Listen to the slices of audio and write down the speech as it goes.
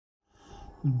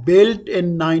Built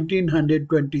in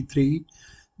 1923,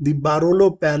 the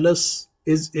Barolo Palace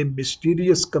is a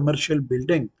mysterious commercial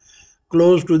building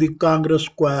close to the Congress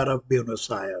Square of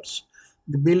Buenos Aires.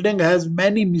 The building has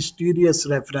many mysterious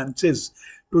references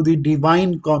to the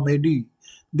Divine Comedy,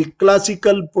 the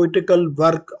classical poetical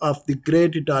work of the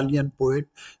great Italian poet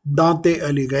Dante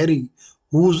Alighieri,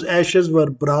 whose ashes were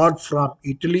brought from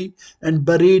Italy and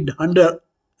buried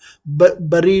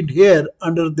here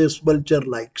under this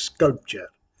vulture-like sculpture.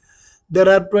 There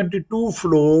are 22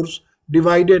 floors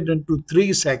divided into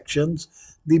three sections.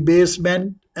 The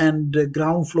basement and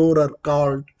ground floor are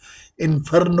called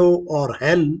Inferno or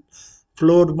Hell.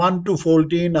 Floor 1 to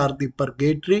 14 are the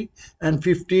Purgatory, and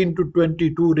 15 to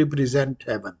 22 represent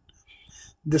Heaven.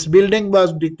 This building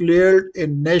was declared a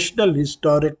National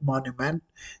Historic Monument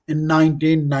in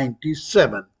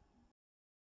 1997.